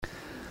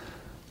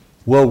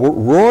Well,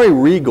 Roy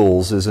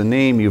Riegels is a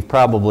name you've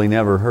probably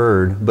never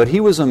heard, but he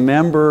was a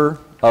member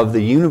of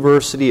the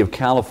University of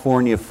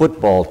California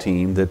football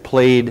team that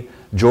played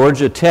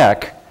Georgia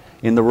Tech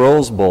in the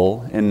Rose Bowl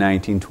in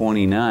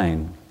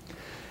 1929.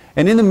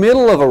 And in the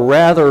middle of a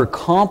rather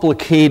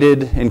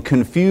complicated and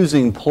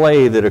confusing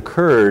play that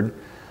occurred,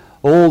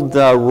 old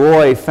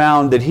Roy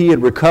found that he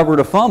had recovered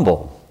a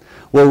fumble.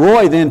 Well,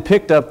 Roy then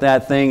picked up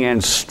that thing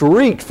and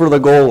streaked for the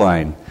goal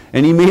line.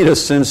 And he made a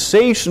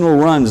sensational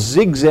run,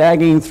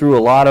 zigzagging through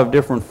a lot of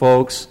different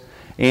folks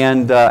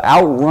and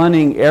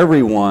outrunning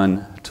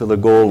everyone to the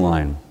goal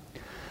line.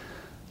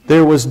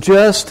 There was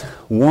just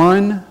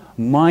one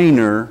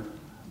minor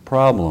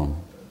problem.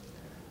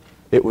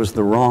 It was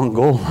the wrong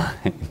goal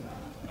line.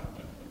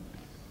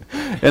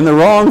 And the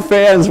wrong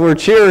fans were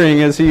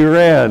cheering as he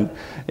ran.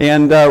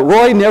 And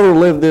Roy never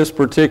lived this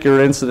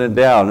particular incident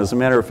down. As a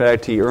matter of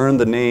fact, he earned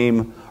the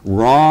name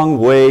Wrong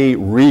Way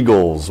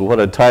Riegels. What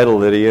a title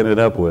that he ended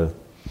up with.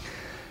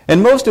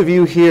 And most of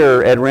you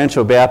here at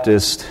Rancho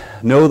Baptist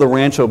know the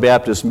Rancho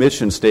Baptist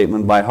mission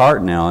statement by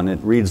heart now, and it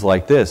reads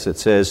like this. It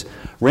says,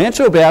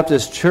 Rancho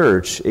Baptist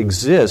Church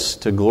exists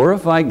to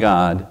glorify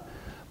God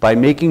by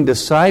making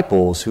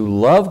disciples who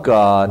love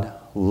God,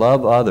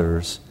 love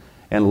others,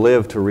 and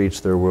live to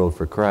reach their world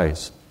for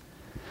Christ.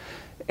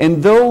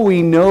 And though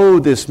we know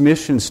this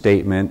mission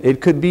statement,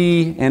 it could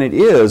be, and it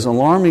is,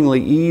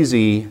 alarmingly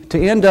easy to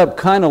end up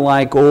kind of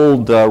like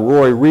old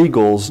Roy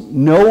Riegels,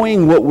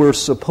 knowing what we're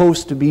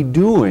supposed to be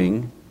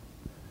doing,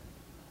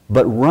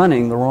 but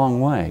running the wrong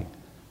way.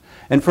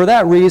 And for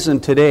that reason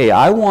today,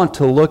 I want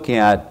to look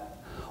at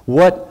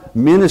what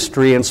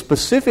ministry, and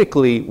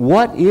specifically,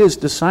 what is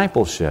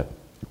discipleship?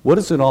 What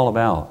is it all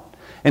about?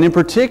 And in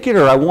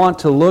particular, I want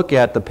to look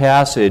at the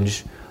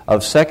passage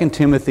of 2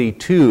 Timothy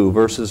 2,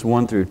 verses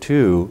 1 through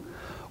 2,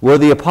 where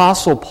the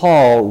Apostle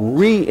Paul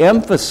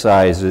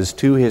re-emphasizes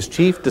to his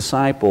chief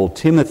disciple,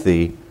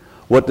 Timothy,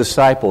 what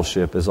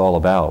discipleship is all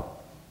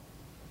about.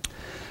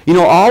 You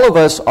know, all of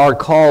us are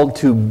called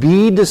to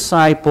be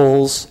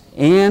disciples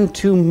and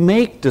to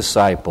make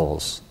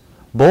disciples,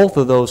 both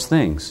of those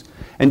things.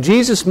 And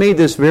Jesus made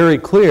this very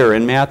clear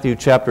in Matthew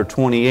chapter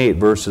 28,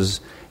 verses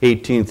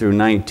 18 through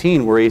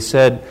 19, where he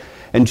said,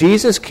 And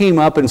Jesus came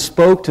up and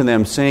spoke to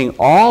them, saying,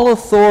 All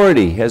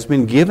authority has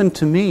been given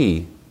to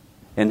me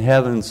in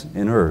heavens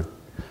and earth.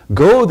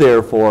 Go,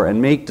 therefore,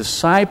 and make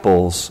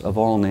disciples of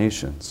all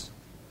nations.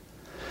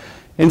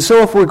 And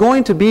so if we're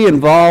going to be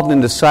involved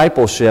in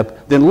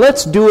discipleship, then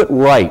let's do it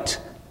right.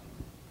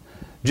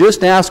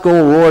 Just ask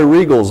old Roy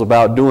Riegels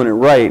about doing it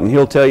right, and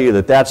he'll tell you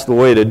that that's the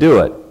way to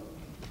do it.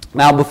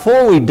 Now,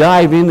 before we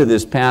dive into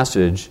this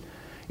passage,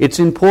 it's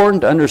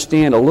important to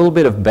understand a little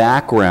bit of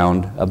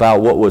background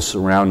about what was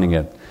surrounding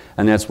it,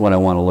 and that's what I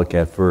want to look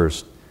at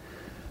first.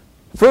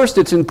 First,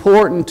 it's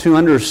important to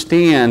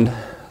understand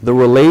the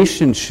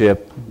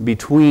relationship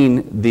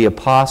between the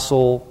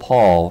Apostle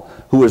Paul,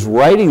 who was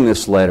writing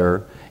this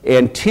letter,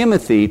 and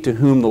Timothy, to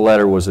whom the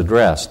letter was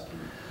addressed.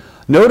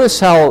 Notice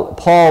how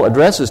Paul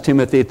addresses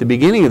Timothy at the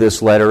beginning of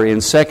this letter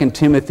in 2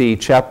 Timothy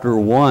chapter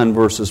 1,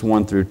 verses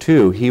 1 through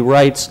 2. He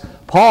writes,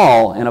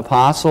 Paul, an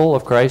apostle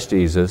of Christ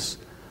Jesus,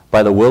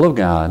 by the will of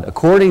God,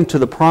 according to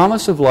the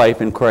promise of life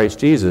in Christ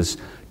Jesus,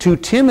 to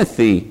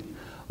Timothy,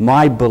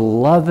 my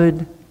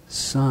beloved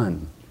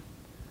son.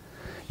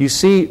 You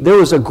see, there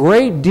was a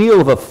great deal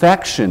of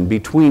affection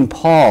between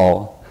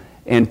Paul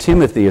and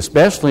Timothy,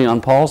 especially on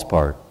Paul's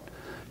part.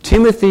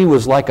 Timothy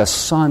was like a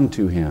son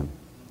to him.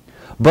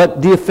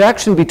 But the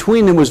affection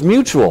between them was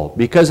mutual,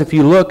 because if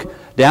you look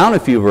down a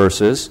few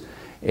verses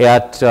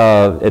at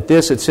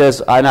this, it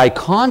says, And I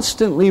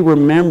constantly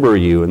remember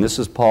you, and this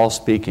is Paul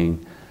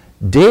speaking,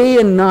 day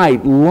and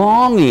night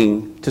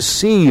longing to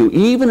see you,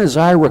 even as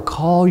I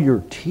recall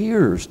your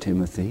tears,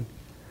 Timothy,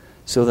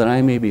 so that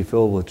I may be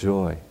filled with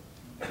joy.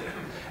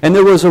 And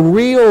there was a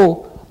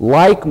real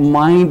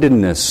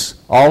like-mindedness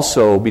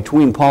also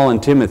between Paul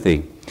and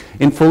Timothy.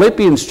 In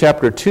Philippians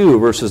chapter 2,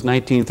 verses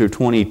 19 through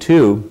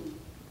 22,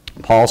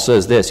 Paul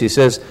says this. He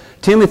says,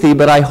 Timothy,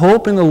 but I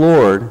hope in the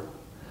Lord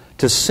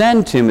to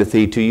send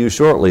Timothy to you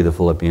shortly, the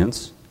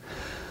Philippians,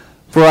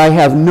 for I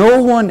have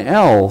no one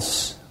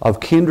else of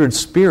kindred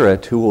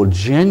spirit who will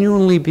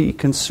genuinely be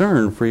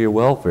concerned for your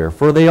welfare.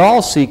 For they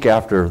all seek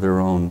after their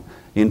own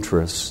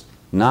interests,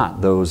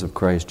 not those of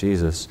Christ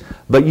Jesus.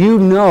 But you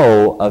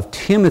know of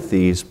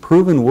Timothy's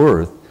proven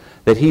worth,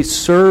 that he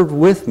served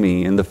with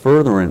me in the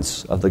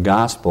furtherance of the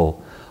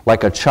gospel,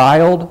 like a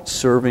child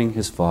serving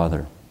his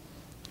father.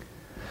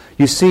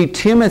 You see,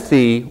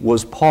 Timothy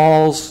was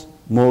Paul's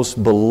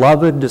most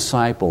beloved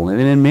disciple,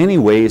 and in many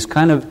ways,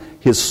 kind of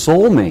his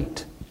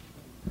soulmate.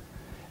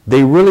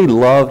 They really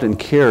loved and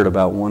cared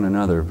about one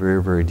another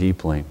very, very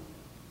deeply.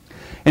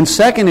 And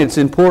second, it's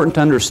important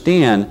to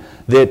understand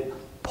that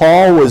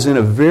Paul was in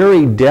a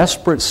very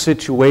desperate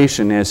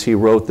situation as he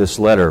wrote this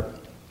letter.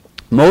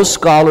 Most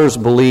scholars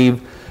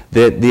believe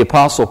that the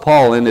Apostle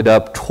Paul ended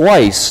up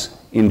twice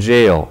in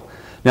jail.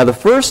 Now, the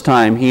first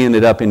time he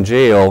ended up in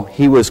jail,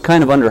 he was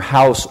kind of under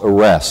house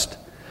arrest.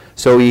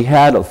 So he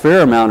had a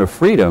fair amount of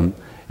freedom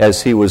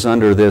as he was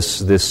under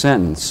this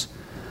sentence.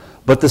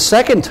 But the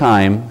second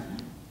time,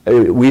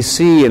 we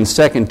see in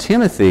 2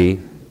 Timothy,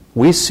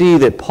 we see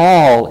that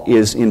Paul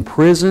is in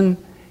prison,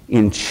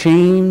 in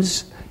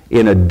chains,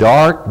 in a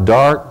dark,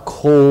 dark,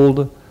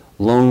 cold,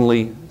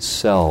 lonely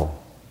cell.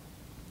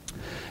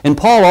 And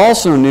Paul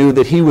also knew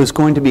that he was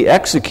going to be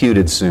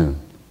executed soon.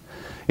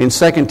 In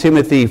 2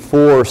 Timothy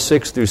 4,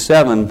 6 through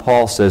 7,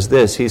 Paul says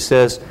this. He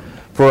says,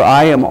 "For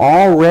I am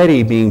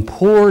already being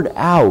poured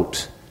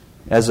out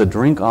as a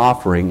drink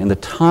offering, and the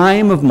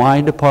time of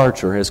my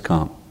departure has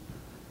come.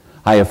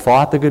 I have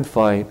fought the good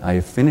fight. I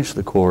have finished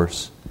the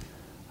course.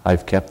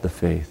 I've kept the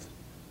faith."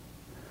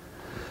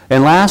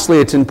 And lastly,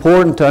 it's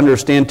important to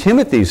understand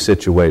Timothy's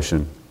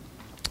situation.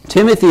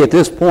 Timothy, at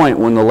this point,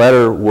 when the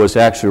letter was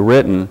actually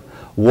written,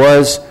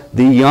 was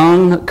the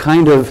young,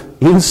 kind of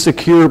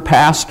insecure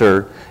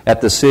pastor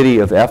at the city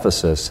of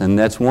Ephesus. And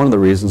that's one of the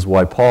reasons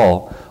why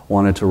Paul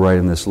wanted to write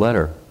in this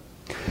letter.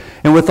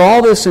 And with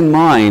all this in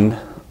mind,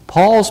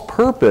 Paul's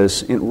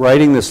purpose in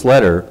writing this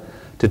letter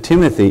to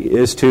Timothy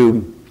is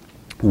to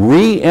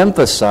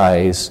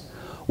re-emphasize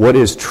what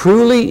is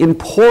truly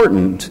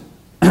important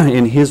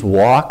in his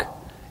walk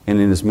and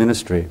in his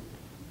ministry.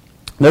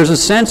 There's a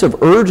sense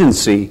of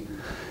urgency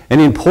and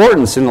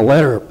importance in the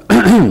letter,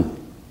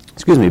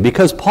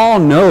 because Paul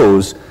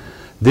knows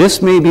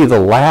this may be the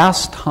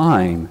last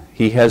time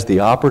he has the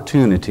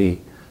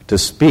opportunity to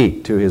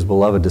speak to his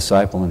beloved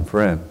disciple and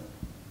friend.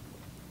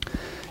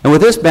 And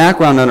with this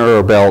background under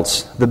our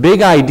belts, the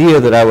big idea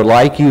that I would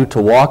like you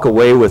to walk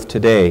away with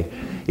today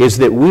is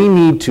that we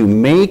need to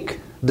make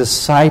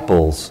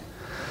disciples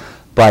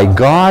by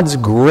God's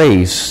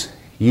grace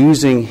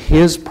using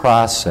His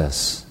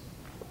process.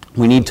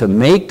 We need to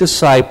make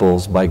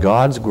disciples by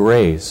God's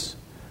grace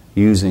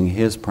using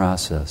His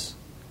process.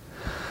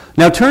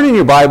 Now turn in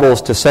your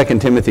Bibles to 2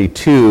 Timothy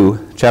 2,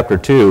 chapter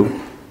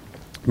 2,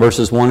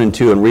 verses 1 and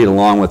 2, and read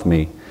along with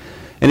me.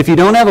 And if you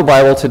don't have a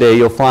Bible today,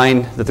 you'll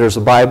find that there's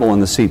a Bible in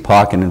the seat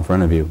pocket in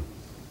front of you.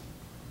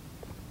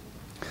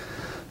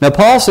 Now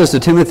Paul says to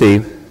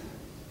Timothy,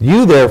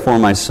 "You therefore,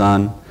 my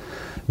son,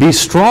 be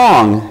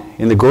strong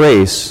in the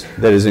grace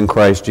that is in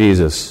Christ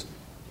Jesus.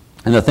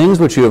 And the things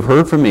which you have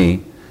heard from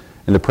me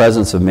in the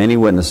presence of many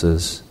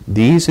witnesses,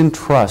 these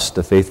entrust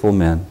to faithful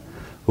men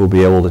who will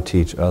be able to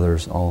teach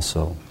others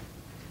also."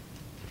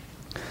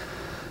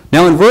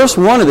 Now in verse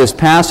 1 of this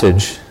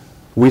passage,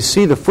 we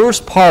see the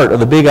first part of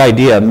the big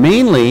idea,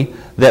 mainly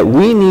that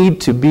we need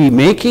to be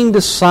making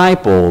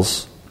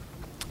disciples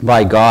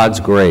by God's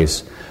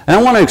grace. And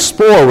I want to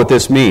explore what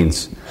this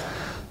means.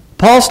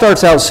 Paul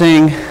starts out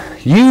saying,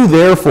 "You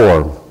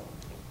therefore."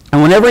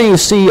 And whenever you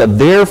see a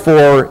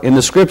therefore in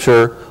the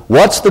Scripture,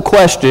 what's the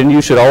question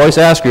you should always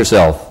ask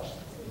yourself?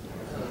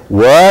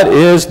 What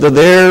is the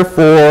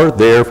therefore?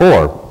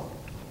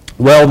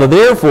 Well, the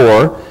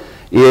therefore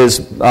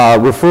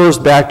refers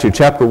back to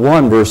chapter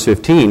 1, verse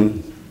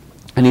 15,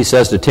 and he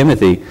says to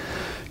Timothy,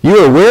 "You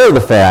are aware of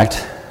the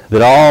fact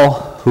that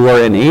all who are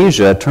in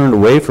Asia turned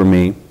away from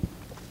me,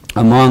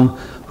 among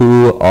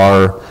who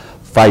are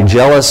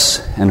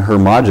Phygellus and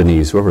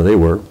Hermogenes," whoever they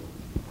were.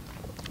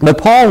 But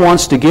Paul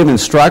wants to give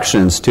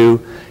instructions to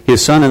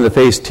his son in the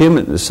faith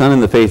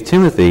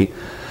Timothy,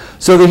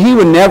 so that he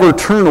would never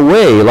turn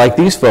away like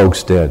these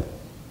folks did.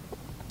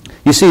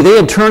 You see, they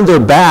had turned their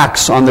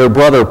backs on their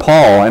brother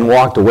Paul and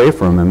walked away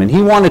from him, and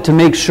he wanted to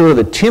make sure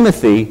that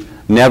Timothy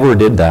never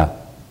did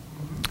that.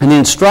 And the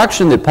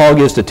instruction that Paul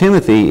gives to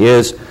Timothy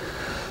is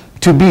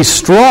to be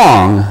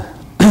strong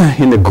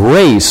in the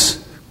grace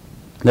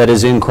that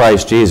is in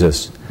Christ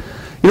Jesus.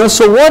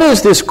 So what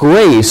is this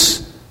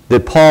grace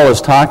that Paul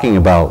is talking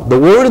about? The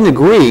word in the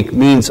Greek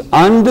means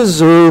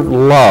undeserved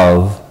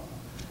love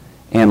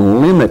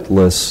and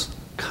limitless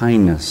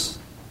kindness.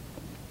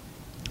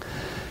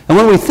 And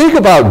when we think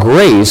about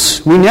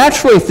grace, we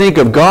naturally think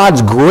of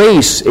God's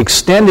grace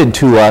extended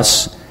to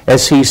us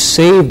as He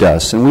saved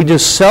us. And we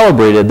just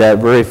celebrated that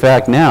very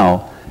fact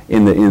now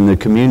in the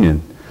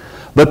communion.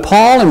 But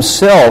Paul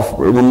himself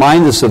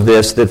reminds us of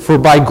this, that for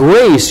by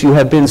grace you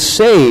have been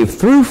saved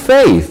through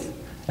faith,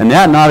 and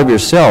that not of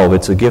yourself,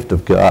 it's a gift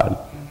of God.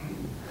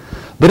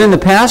 But in the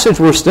passage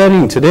we're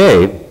studying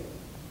today,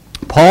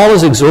 Paul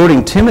is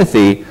exhorting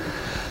Timothy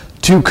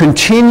to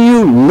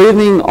continue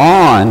living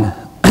on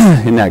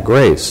in that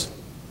grace.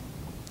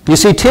 You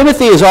see,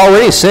 Timothy is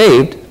already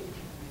saved.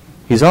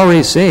 He's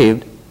already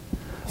saved.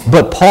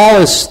 But Paul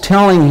is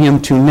telling him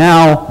to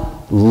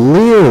now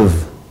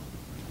live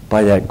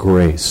by that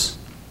grace.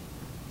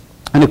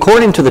 And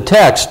according to the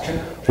text,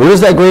 where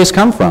does that grace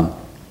come from?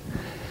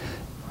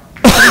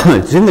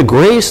 It's in the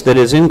grace that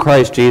is in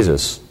Christ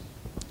Jesus.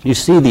 You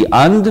see, the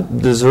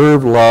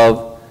undeserved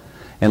love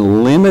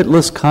and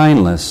limitless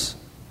kindness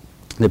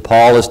that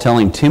Paul is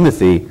telling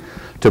Timothy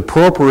to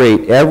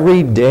appropriate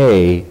every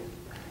day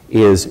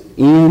is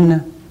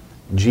in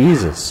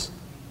Jesus.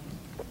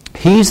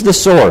 He's the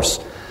source.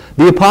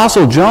 The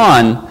Apostle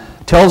John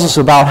tells us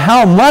about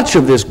how much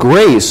of this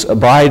grace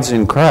abides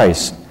in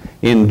Christ.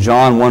 In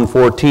John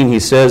 1:14 he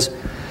says,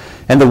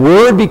 "And the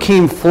Word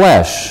became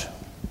flesh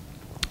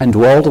and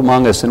dwelt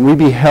among us, and we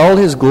beheld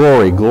His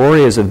glory.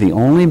 Glory as of the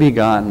only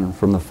begotten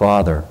from the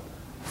Father,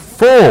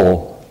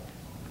 full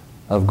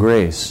of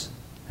grace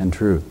and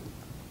truth.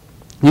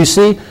 You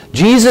see,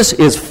 Jesus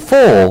is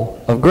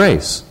full of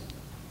grace.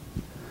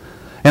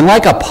 And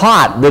like a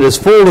pot that is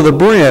full to the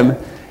brim,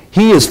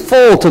 he is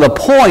full to the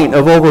point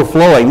of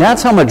overflowing.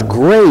 That's how much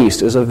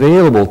grace is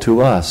available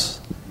to us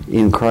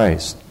in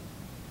Christ.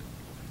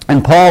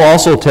 And Paul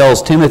also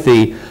tells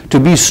Timothy to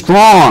be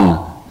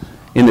strong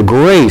in the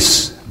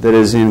grace that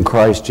is in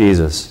Christ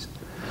Jesus.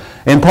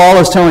 And Paul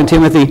is telling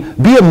Timothy,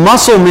 be a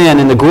muscle man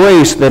in the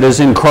grace that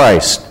is in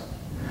Christ.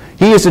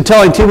 He is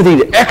telling Timothy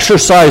to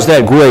exercise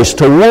that grace,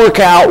 to work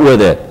out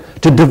with it,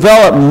 to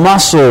develop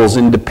muscles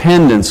in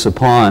dependence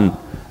upon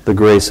the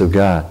grace of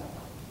God.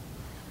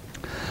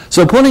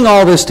 So putting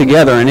all this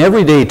together in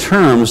everyday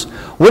terms,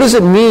 what does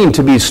it mean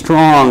to be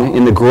strong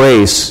in the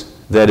grace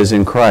that is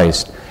in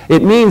Christ?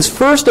 It means,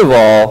 first of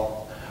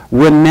all,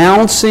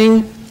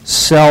 renouncing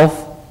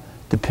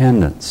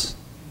self-dependence.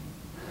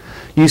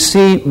 You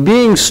see,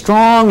 being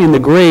strong in the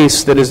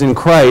grace that is in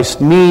Christ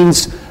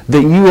means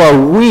that you are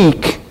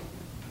weak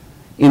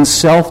in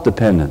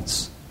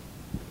self-dependence.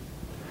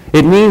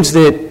 It means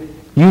that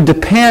you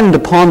depend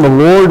upon the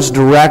Lord's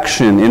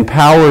direction and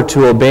power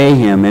to obey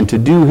Him and to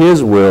do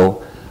His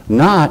will,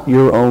 not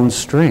your own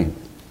strength.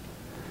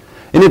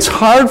 And it's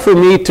hard for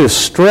me to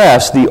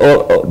overstress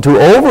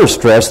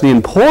the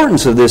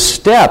importance of this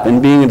step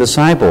in being a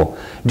disciple.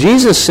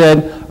 Jesus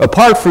said,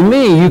 apart from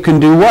me, you can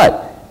do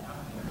what?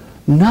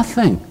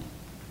 Nothing.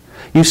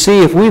 You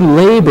see, if we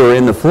labor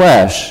in the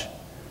flesh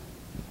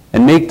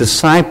and make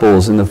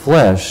disciples in the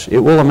flesh, it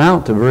will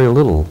amount to very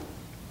little.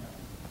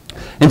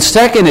 And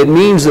second, it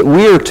means that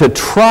we are to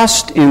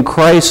trust in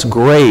Christ's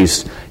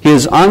grace,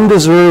 His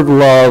undeserved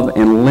love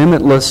and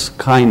limitless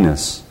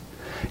kindness.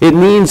 It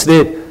means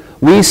that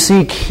we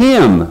seek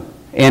Him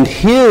and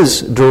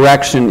His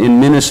direction in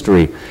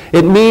ministry.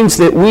 It means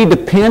that we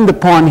depend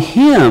upon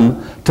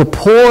Him to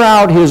pour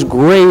out His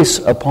grace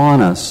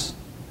upon us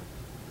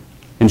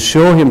and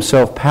show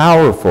Himself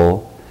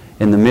powerful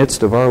in the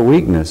midst of our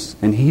weakness.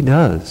 And He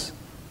does.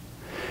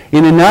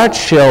 In a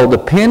nutshell,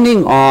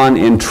 depending on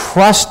and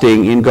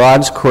trusting in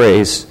God's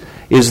grace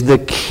is the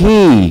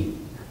key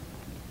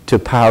to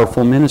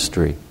powerful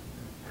ministry.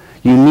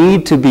 You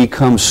need to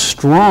become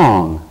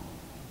strong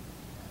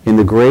in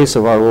the grace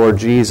of our Lord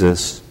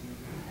Jesus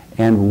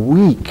and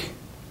weak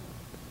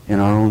in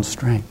our own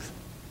strength.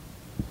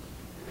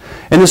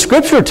 And the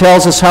Scripture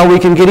tells us how we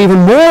can get even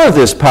more of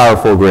this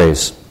powerful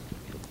grace.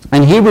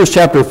 In Hebrews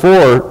chapter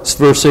 4,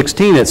 verse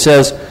 16, it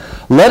says,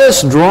 let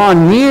us draw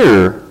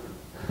near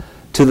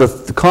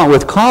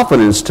with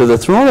confidence to the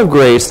throne of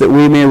grace that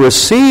we may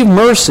receive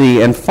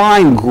mercy and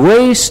find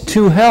grace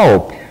to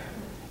help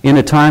in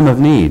a time of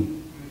need.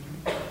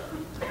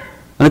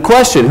 And a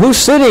question, who's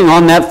sitting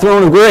on that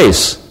throne of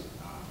grace?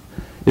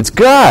 It's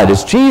God,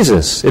 it's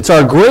Jesus. It's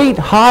our great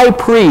high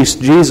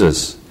priest,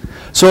 Jesus.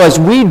 So as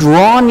we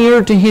draw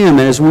near to Him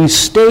and as we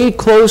stay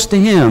close to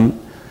Him,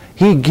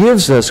 He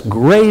gives us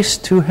grace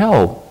to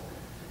help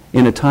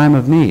in a time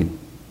of need.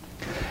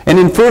 And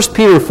in 1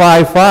 Peter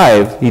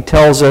 5:5, he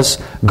tells us,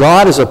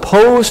 God is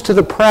opposed to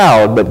the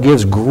proud, but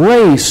gives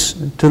grace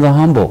to the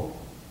humble.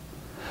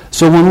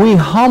 So when we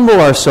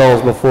humble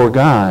ourselves before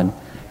God,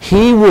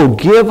 He will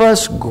give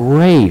us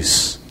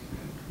grace.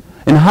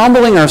 And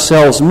humbling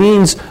ourselves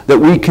means that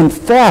we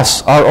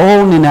confess our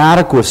own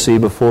inadequacy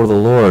before the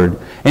Lord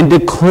and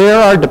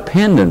declare our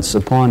dependence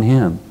upon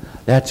Him.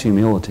 That's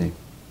humility.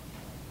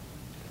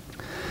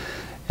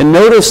 And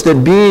notice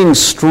that being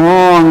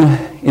strong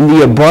in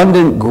the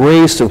abundant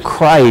grace of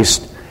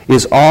Christ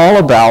is all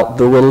about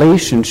the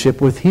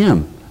relationship with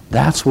Him.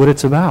 That's what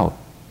it's about.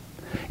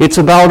 It's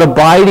about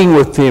abiding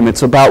with Him.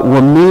 It's about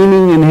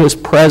remaining in His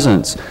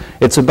presence.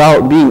 It's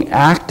about being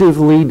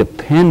actively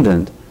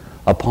dependent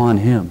upon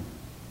Him.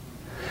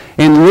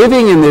 And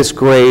living in this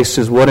grace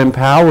is what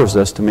empowers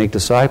us to make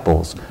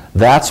disciples.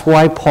 That's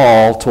why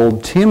Paul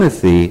told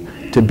Timothy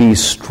to be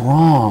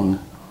strong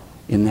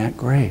in that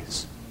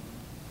grace.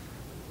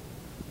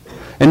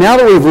 And now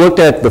that we've looked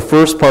at the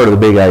first part of the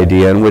big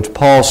idea in which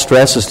Paul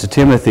stresses to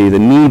Timothy the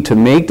need to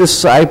make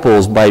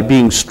disciples by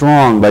being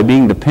strong, by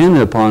being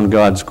dependent upon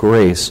God's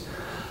grace,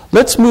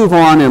 let's move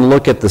on and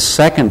look at the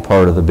second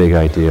part of the big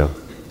idea.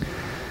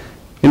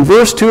 In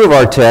verse 2 of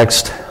our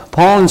text,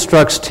 Paul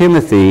instructs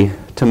Timothy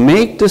to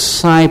make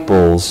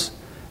disciples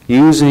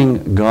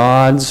using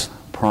God's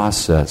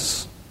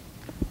process.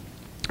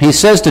 He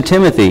says to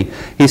Timothy,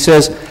 he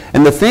says,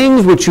 and the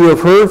things which you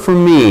have heard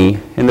from me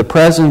in the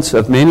presence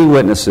of many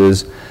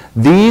witnesses,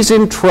 these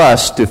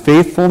entrust to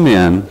faithful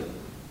men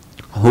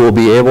who will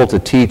be able to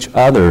teach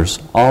others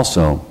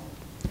also.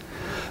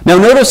 Now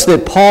notice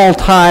that Paul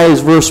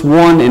ties verse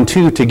 1 and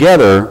 2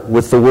 together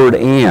with the word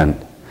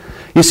and.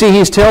 You see,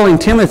 he's telling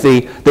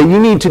Timothy that you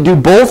need to do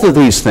both of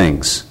these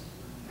things.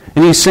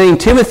 And he's saying,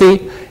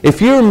 Timothy,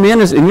 if you're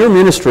in your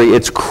ministry,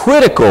 it's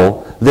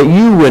critical that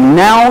you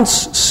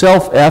renounce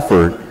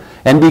self-effort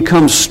and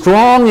become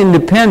strong in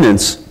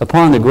dependence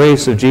upon the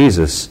grace of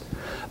Jesus.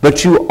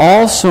 But you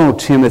also,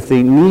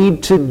 Timothy,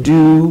 need to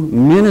do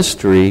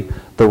ministry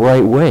the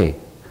right way.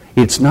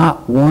 It's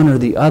not one or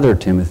the other,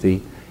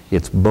 Timothy.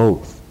 It's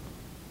both.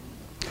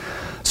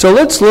 So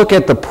let's look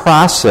at the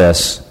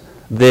process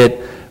that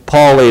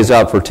Paul lays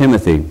out for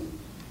Timothy.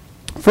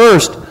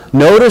 First,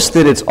 notice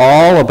that it's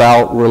all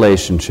about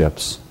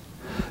relationships.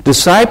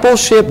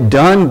 Discipleship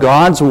done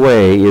God's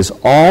way is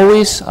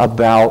always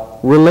about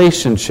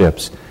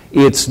relationships.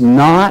 It's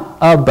not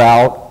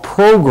about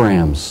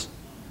programs.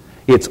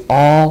 It's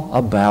all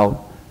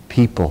about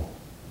people.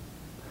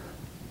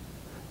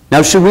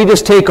 Now, should we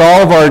just take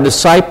all of our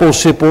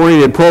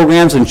discipleship-oriented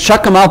programs and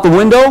chuck them out the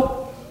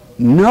window?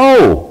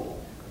 No.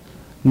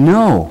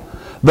 No.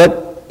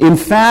 But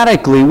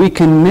emphatically, we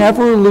can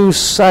never lose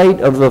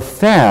sight of the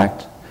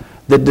fact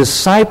that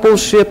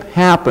discipleship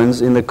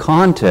happens in the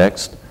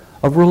context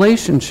of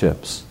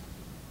relationships.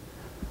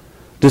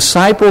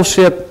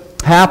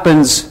 Discipleship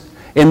happens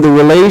in the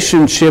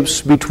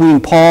relationships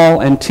between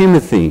Paul and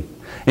Timothy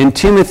and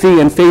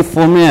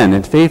faithful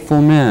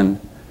men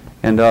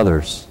and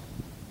others.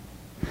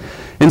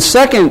 And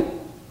second,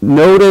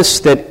 notice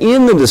that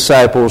in the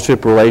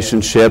discipleship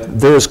relationship,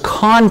 there's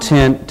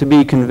content to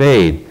be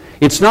conveyed.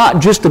 It's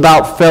not just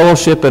about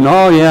fellowship and,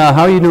 oh yeah,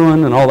 how you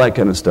doing, and all that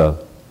kind of stuff.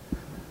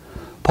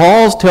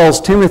 Paul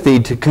tells Timothy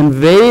to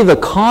convey the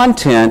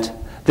content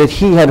that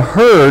he had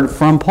heard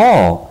from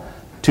Paul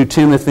to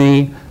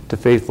Timothy, to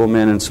faithful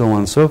men, and so on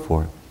and so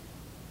forth.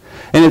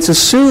 And it's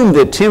assumed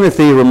that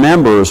Timothy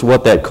remembers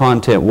what that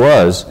content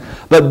was,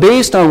 but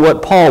based on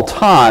what Paul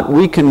taught,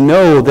 we can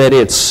know that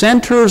it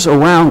centers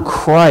around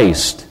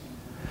Christ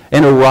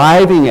and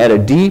arriving at a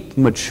deep,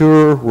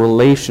 mature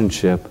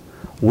relationship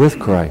with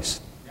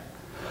Christ.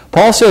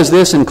 Paul says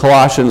this in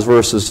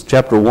Colossians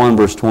chapter 1,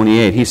 verse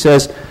 28. He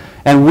says,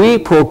 "And we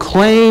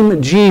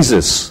proclaim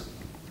Jesus,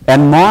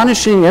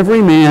 admonishing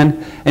every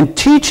man and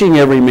teaching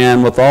every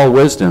man with all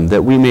wisdom,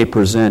 that we may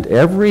present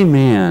every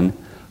man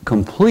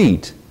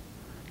complete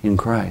in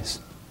Christ."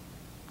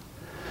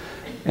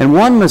 And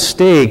one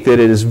mistake that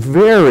it is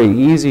very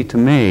easy to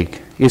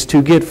make is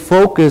to get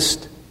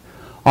focused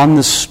on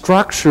the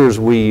structures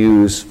we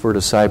use for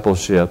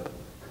discipleship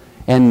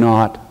and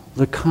not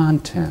the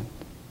content.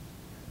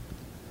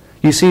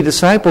 You see,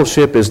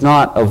 discipleship is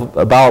not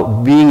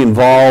about being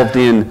involved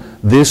in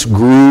this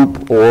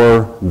group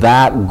or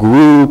that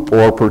group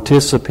or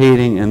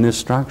participating in this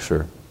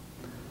structure.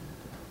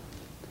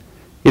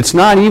 It's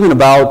not even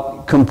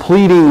about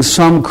completing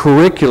some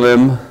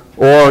curriculum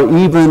or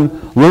even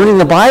learning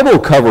the Bible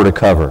cover to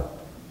cover.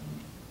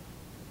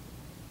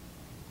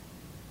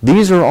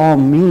 These are all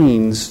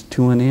means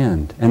to an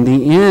end. And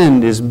the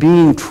end is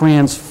being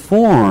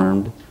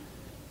transformed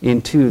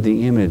into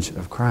the image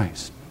of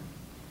Christ.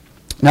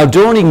 Now,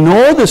 don't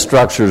ignore the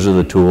structures of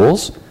the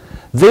tools.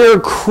 They're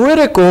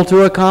critical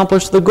to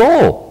accomplish the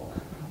goal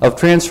of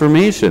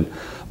transformation.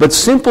 But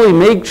simply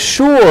make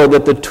sure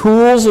that the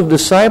tools of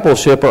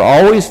discipleship are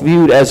always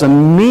viewed as a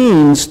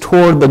means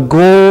toward the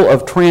goal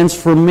of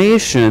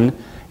transformation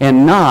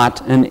and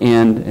not an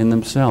end in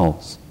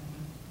themselves.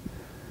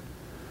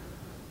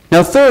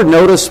 Now, third,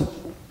 notice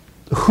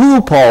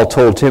who Paul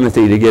told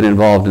Timothy to get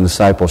involved in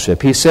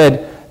discipleship. He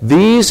said,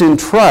 "These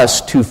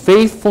entrust to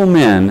faithful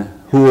men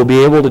who will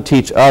be able to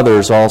teach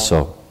others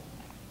also."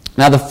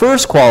 Now, the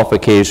first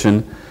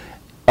qualification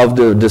of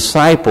the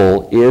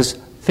disciple is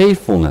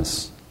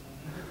faithfulness.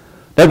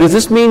 Now, does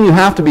this mean you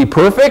have to be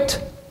perfect?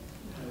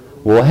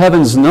 Well,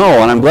 heavens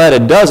no, and I'm glad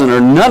it doesn't, or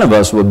none of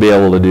us would be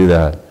able to do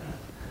that.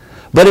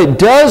 But it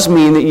does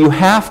mean that you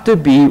have to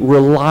be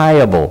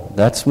reliable.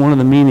 That's one of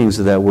the meanings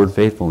of that word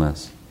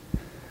faithfulness.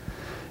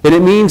 And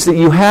it means that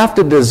you have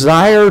to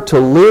desire to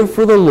live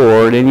for the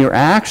Lord, and your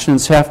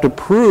actions have to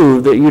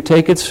prove that you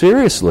take it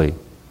seriously.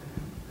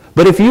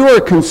 But if you are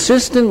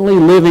consistently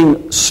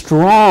living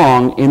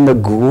strong in the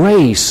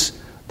grace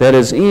that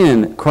is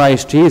in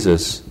Christ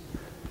Jesus,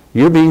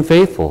 you're being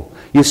faithful.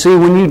 You see,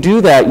 when you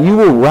do that, you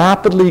will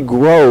rapidly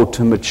grow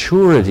to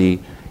maturity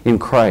in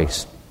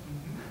Christ.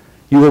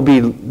 You will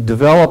be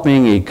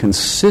developing a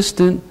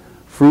consistent,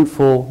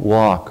 fruitful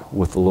walk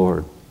with the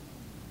Lord.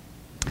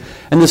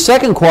 And the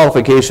second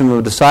qualification of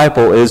a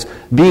disciple is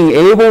being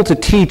able to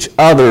teach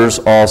others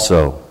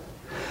also.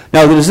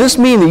 Now, does this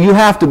mean that you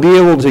have to be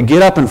able to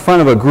get up in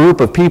front of a group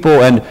of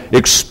people and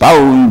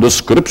expound the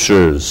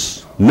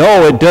Scriptures?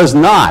 No, it does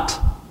not.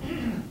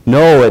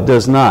 No, it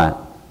does not.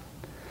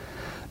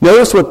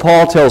 Notice what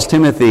Paul tells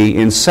Timothy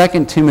in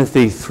 2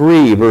 Timothy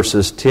 3,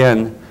 verses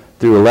 10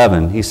 through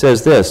 11. He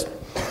says this,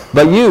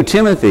 "But you,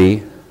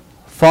 Timothy,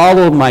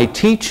 followed my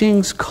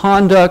teachings,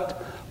 conduct,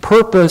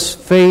 purpose,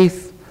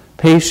 faith,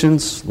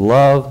 patience,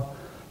 love,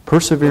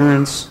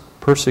 perseverance,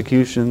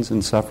 persecutions,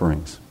 and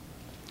sufferings."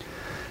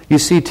 You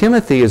see,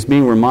 Timothy is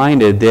being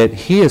reminded that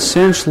he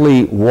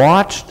essentially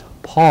watched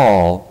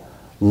Paul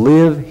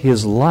live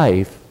his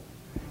life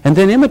and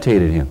then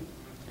imitated him.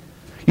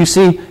 You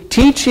see,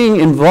 teaching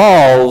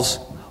involves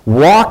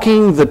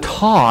walking the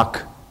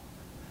talk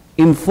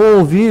in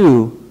full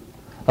view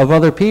of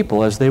other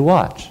people as they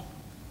watch.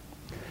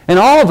 And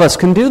all of us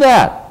can do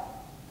that.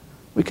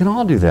 We can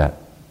all do that.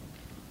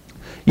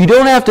 You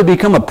don't have to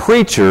become a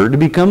preacher to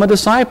become a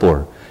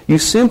discipler. You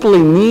simply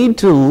need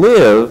to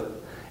live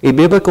a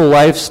biblical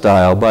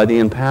lifestyle by the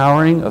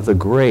empowering of the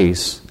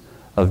grace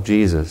of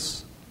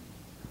Jesus.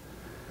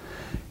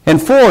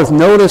 And fourth,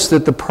 notice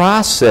that the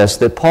process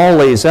that Paul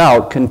lays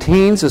out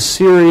contains a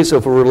series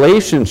of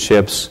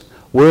relationships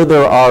where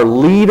there are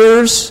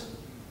leaders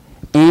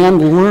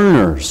and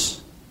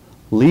learners.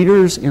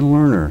 Leaders and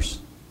learners.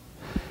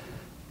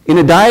 In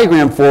a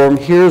diagram form,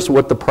 here's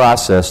what the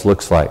process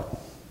looks like.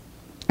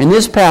 In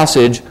this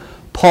passage,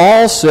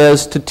 Paul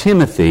says to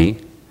Timothy,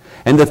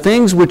 "And the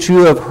things which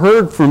you have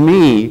heard from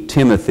me,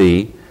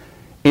 Timothy,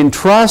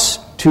 entrust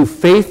to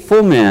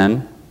faithful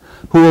men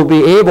who will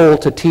be able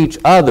to teach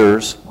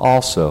others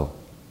also."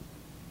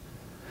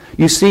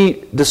 You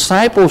see,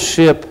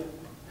 discipleship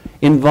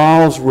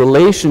involves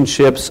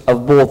relationships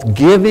of both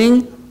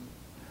giving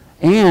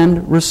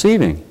and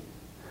receiving.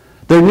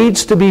 There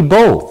needs to be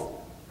both.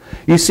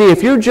 You see,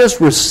 if you're just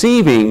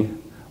receiving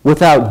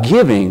without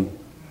giving,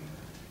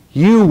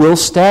 you will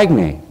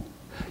stagnate.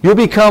 You'll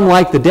become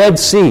like the Dead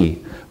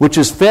Sea, which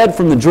is fed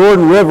from the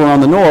Jordan River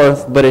on the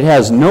north, but it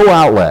has no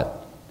outlet.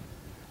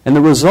 And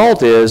the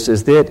result is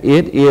that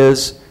it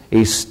is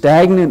a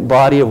stagnant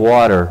body of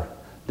water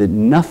that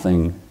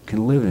nothing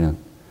can live in.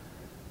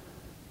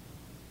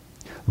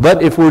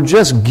 But if we're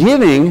just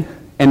giving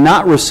and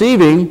not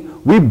receiving,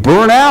 we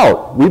burn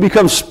out. We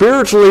become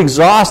spiritually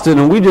exhausted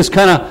and we just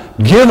kind of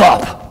give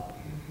up.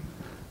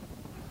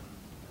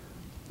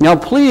 Now,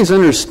 please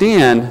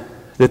understand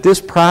that this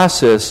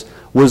process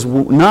was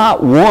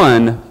not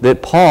one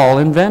that Paul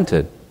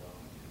invented.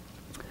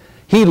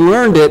 He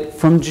learned it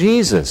from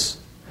Jesus.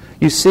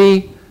 You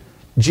see,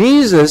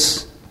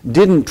 Jesus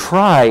didn't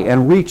try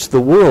and reach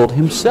the world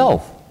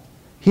himself.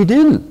 He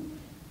didn't.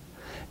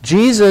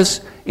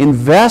 Jesus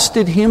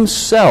invested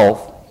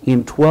himself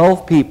in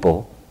 12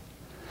 people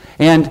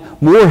and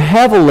more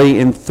heavily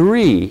in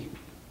 3,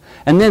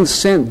 and then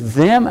sent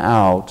them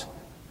out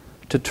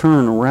to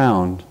turn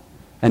around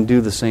and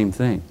do the same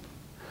thing.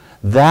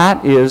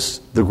 That is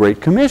the Great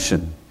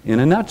Commission in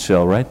a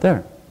nutshell right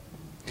there.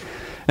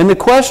 And the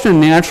question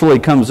naturally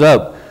comes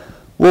up,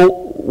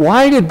 well,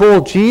 why did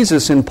both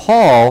Jesus and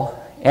Paul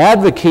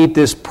advocate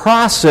this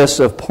process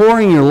of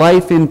pouring your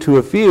life into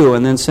a few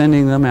and then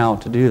sending them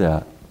out to do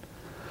that?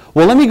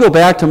 Well, let me go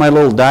back to my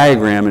little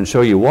diagram and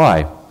show you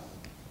why.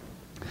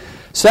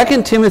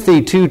 2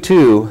 Timothy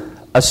 2:2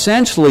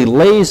 essentially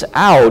lays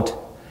out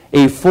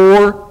a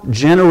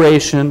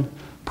 4-generation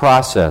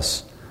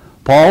process.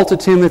 Paul to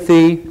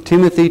Timothy,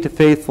 Timothy to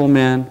faithful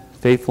men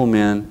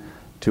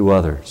to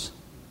others.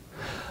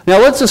 Now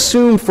let's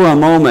assume for a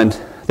moment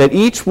that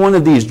each one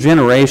of these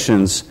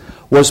generations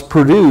was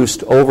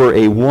produced over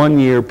a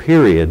 1-year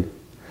period,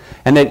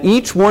 and that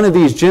each one of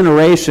these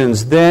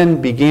generations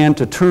then began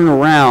to turn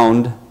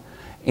around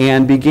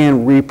and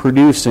began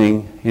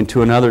reproducing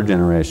into another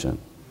generation.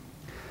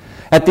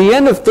 At the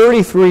end of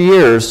 33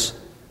 years,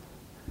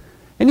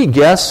 any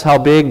guess how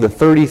big the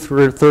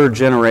 33rd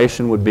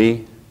generation would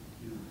be?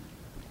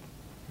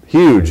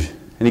 Huge.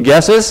 Any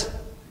guesses?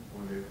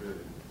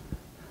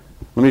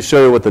 Let me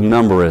show you what the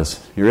number is.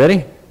 You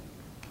ready?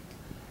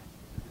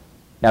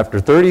 After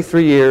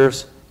 33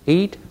 years,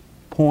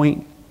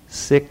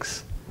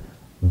 8.6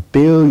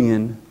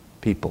 billion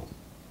people.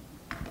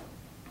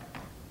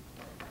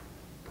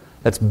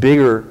 That's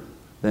bigger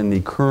than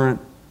the current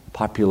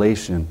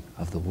population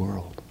of the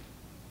world.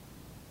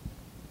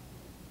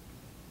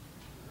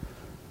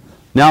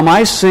 Now, am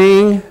I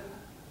saying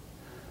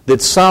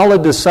that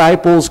solid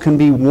disciples can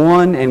be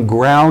won and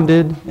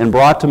grounded and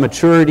brought to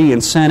maturity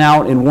and sent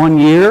out in 1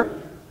 year?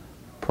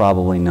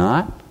 Probably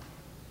not.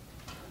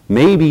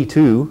 Maybe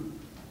 2.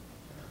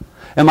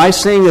 Am I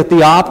saying that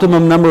the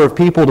optimum number of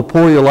people to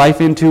pour your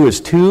life into is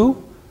 2?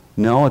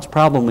 No, it's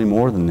probably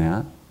more than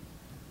that.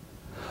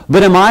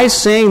 But am I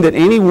saying that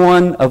any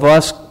one of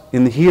us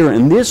here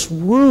in this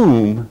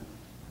room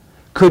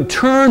could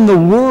turn the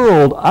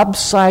world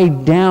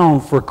upside down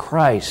for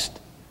Christ?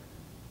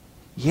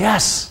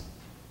 Yes.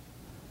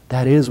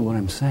 That is what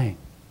I'm saying.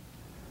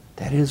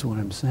 That is what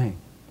I'm saying.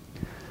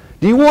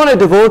 Do you want to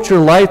devote your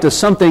life to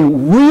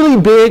something really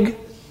big?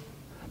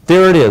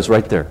 There it is,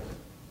 right there.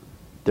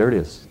 There it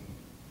is.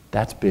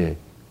 That's big.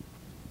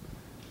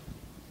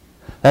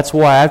 That's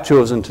why I've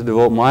chosen to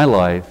devote my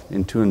life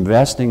into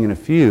investing in a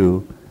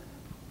few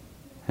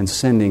and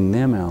sending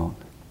them out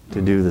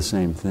to do the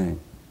same thing.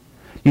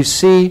 You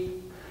see,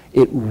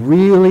 it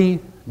really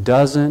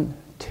doesn't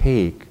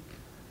take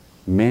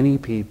many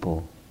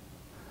people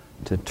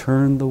to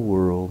turn the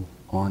world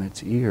on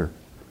its ear.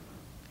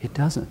 It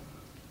doesn't.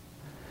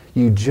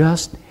 You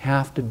just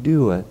have to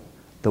do it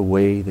the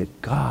way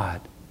that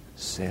God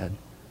said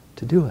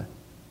to do it.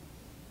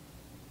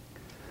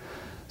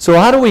 So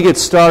how do we get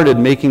started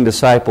making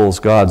disciples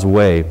God's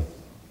way?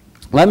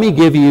 Let me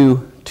give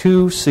you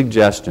 2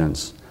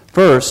 suggestions.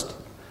 First,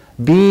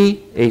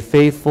 be a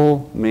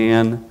faithful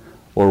man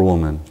or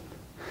woman.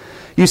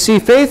 You see,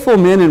 faithful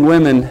men and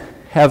women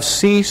have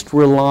ceased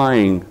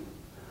relying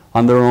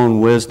on their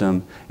own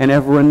wisdom and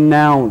have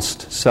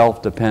renounced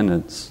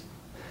self-dependence.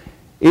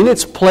 In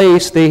its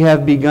place, they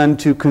have begun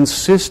to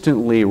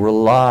consistently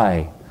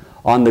rely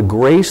on the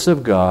grace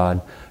of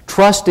God,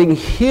 trusting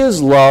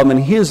His love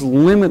and His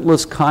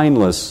limitless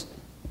kindness,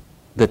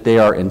 that they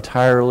are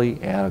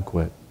entirely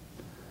adequate.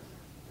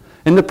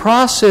 And the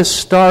process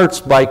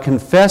starts by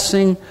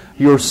confessing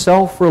your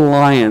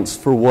self-reliance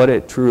for what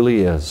it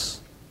truly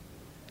is.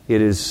 It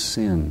is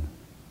sin.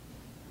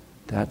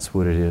 That's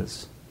what it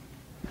is.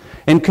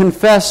 And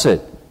confess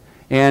it,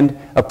 and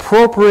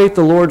appropriate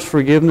the Lord's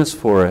forgiveness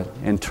for it,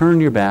 and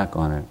turn your back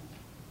on it.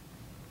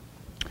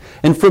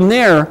 And from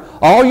there,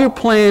 all your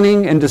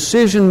planning and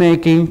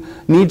decision-making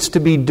needs to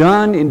be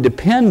done in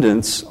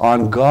dependence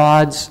on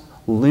God's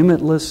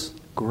limitless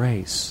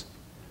grace.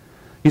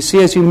 You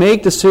see, as you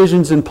make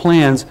decisions and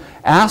plans,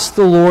 ask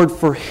the Lord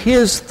for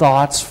His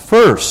thoughts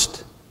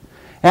first.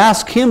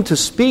 Ask Him to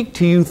speak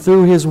to you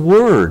through His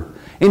Word.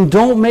 And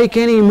don't make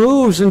any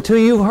moves until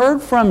you've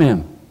heard from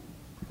Him.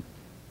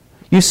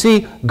 You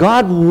see,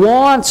 God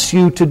wants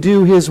you to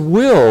do His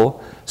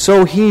will,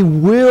 so He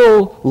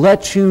will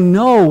let you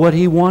know what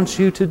He wants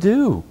you to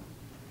do.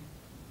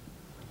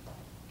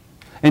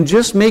 And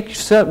just make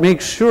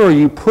sure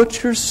you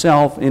put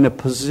yourself in a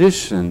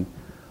position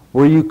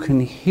where you can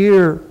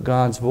hear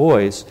God's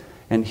voice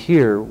and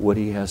hear what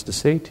He has to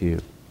say to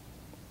you.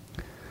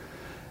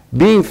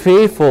 Being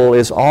faithful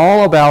is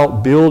all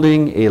about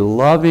building a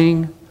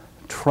loving,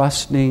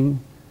 trusting,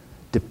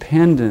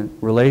 dependent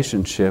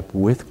relationship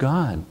with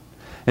God.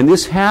 And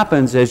this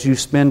happens as you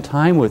spend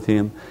time with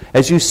Him,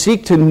 as you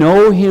seek to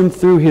know Him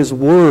through His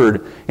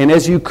Word, and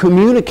as you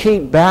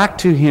communicate back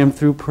to Him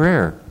through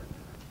prayer.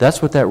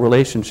 That's what that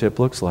relationship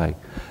looks like.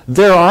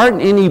 There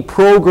aren't any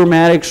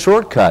programmatic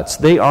shortcuts.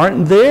 They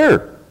aren't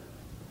there.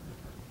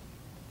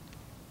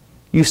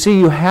 You see,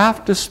 you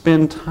have to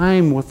spend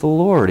time with the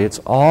Lord. It's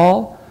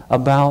all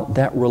about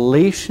that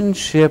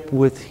relationship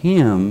with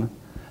Him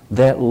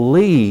that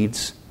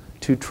leads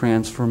to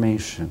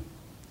transformation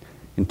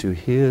into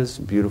His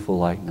beautiful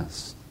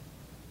likeness.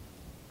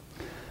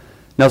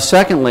 Now,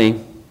 secondly,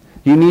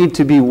 you need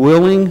to be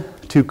willing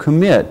to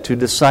commit to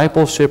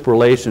discipleship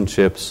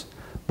relationships,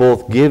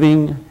 both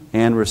giving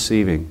and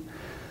receiving.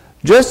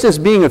 Just as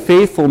being a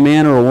faithful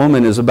man or a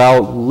woman is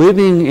about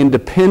living in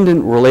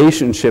dependent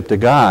relationship to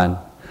God,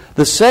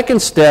 the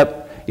second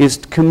step is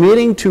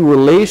committing to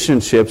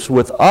relationships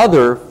with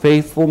other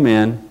faithful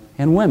men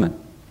and women.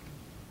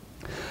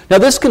 Now,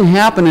 this can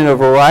happen in a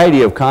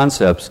variety of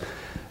concepts.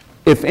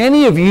 If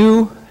any of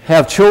you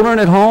have children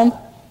at home,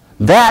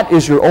 that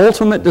is your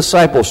ultimate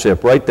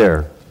discipleship right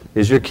there,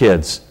 is your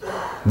kids.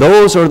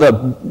 Those are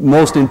the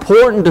most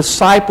important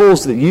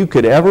disciples that you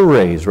could ever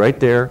raise right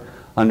there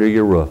under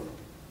your roof.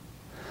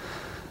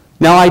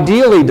 Now,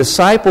 ideally,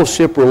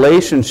 discipleship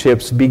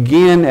relationships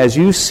begin as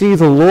you see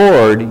the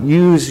Lord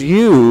use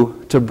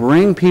you to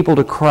bring people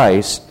to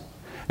Christ,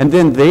 and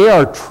then they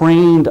are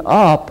trained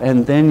up,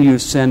 and then you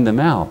send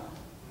them out.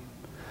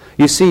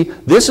 You see,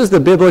 this is the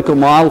biblical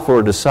model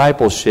for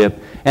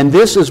discipleship, and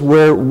this is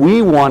where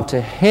we want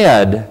to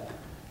head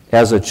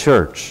as a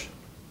church.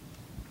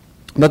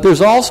 But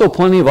there's also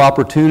plenty of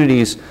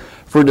opportunities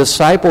for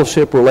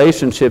discipleship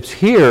relationships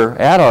here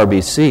at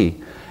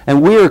RBC.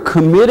 And we are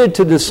committed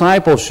to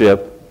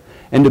discipleship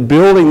and to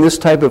building this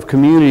type of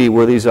community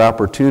where these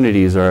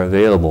opportunities are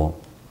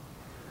available.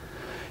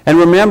 And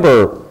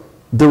remember,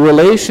 the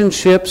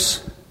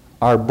relationships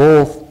are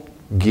both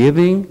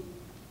giving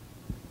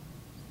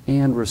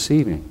and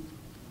receiving.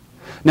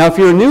 Now, if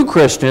you're a new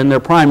Christian, they're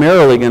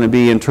primarily going to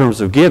be in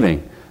terms of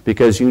giving,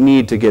 because you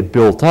need to get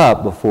built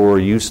up before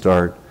you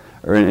start,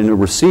 or in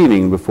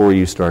receiving before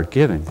you start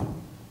giving.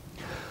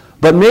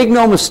 But make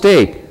no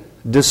mistake,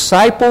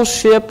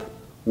 discipleship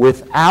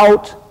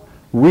without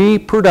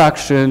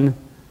reproduction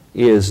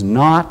is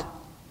not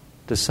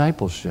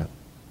discipleship.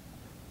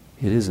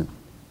 It isn't.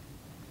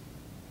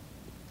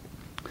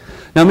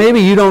 Now,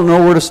 maybe you don't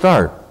know where to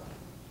start.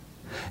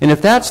 And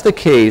if that's the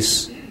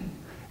case,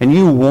 and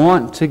you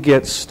want to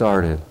get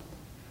started,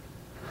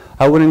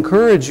 I would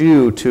encourage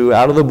you to,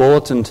 out of the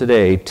bulletin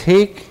today,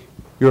 take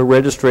your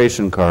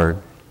registration card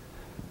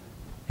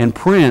and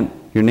print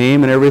your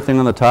name and everything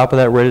on the top of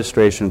that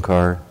registration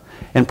card,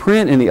 and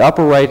print in the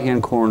upper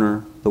right-hand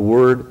corner the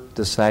word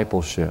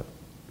discipleship.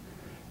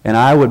 And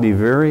I would be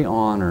very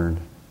honored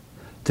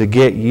to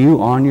get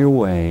you on your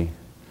way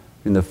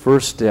in the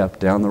first step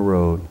down the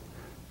road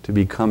to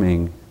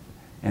becoming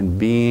and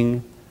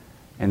being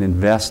and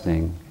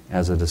investing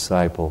as a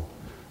disciple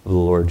of the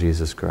Lord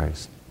Jesus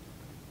Christ.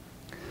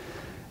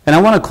 And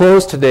I want to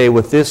close today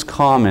with this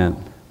comment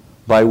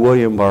by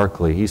William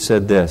Barclay. He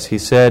said this. He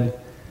said,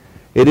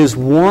 "It is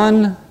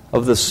one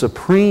of the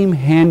supreme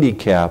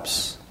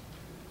handicaps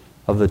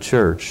of the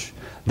church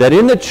that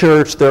in the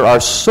church there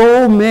are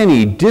so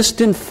many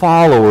distant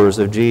followers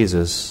of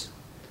Jesus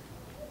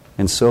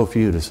and so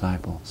few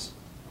disciples."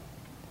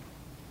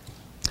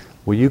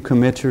 Will you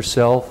commit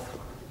yourself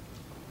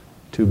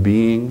to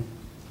being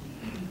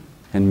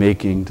and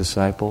making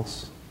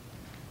disciples?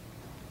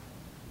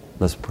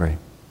 Let's pray.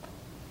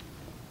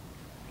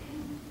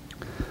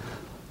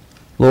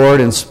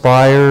 Lord,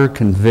 inspire,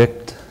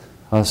 convict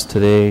us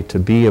today to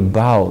be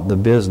about the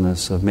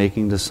business of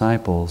making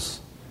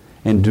disciples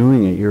and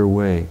doing it your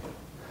way.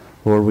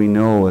 Lord, we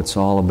know it's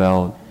all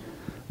about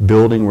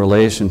building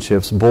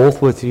relationships,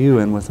 both with you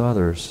and with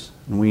others.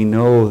 And we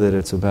know that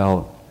it's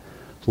about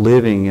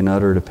living in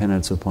utter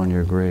dependence upon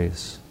your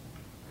grace.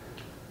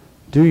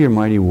 Do your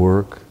mighty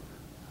work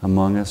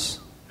among us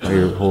by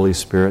your Holy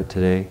Spirit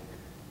today.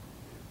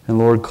 And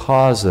Lord,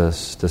 cause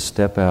us to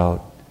step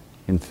out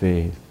in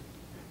faith,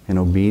 in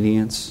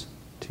obedience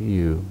to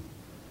you.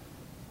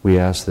 We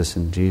ask this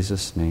in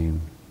Jesus'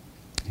 name.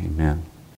 Amen.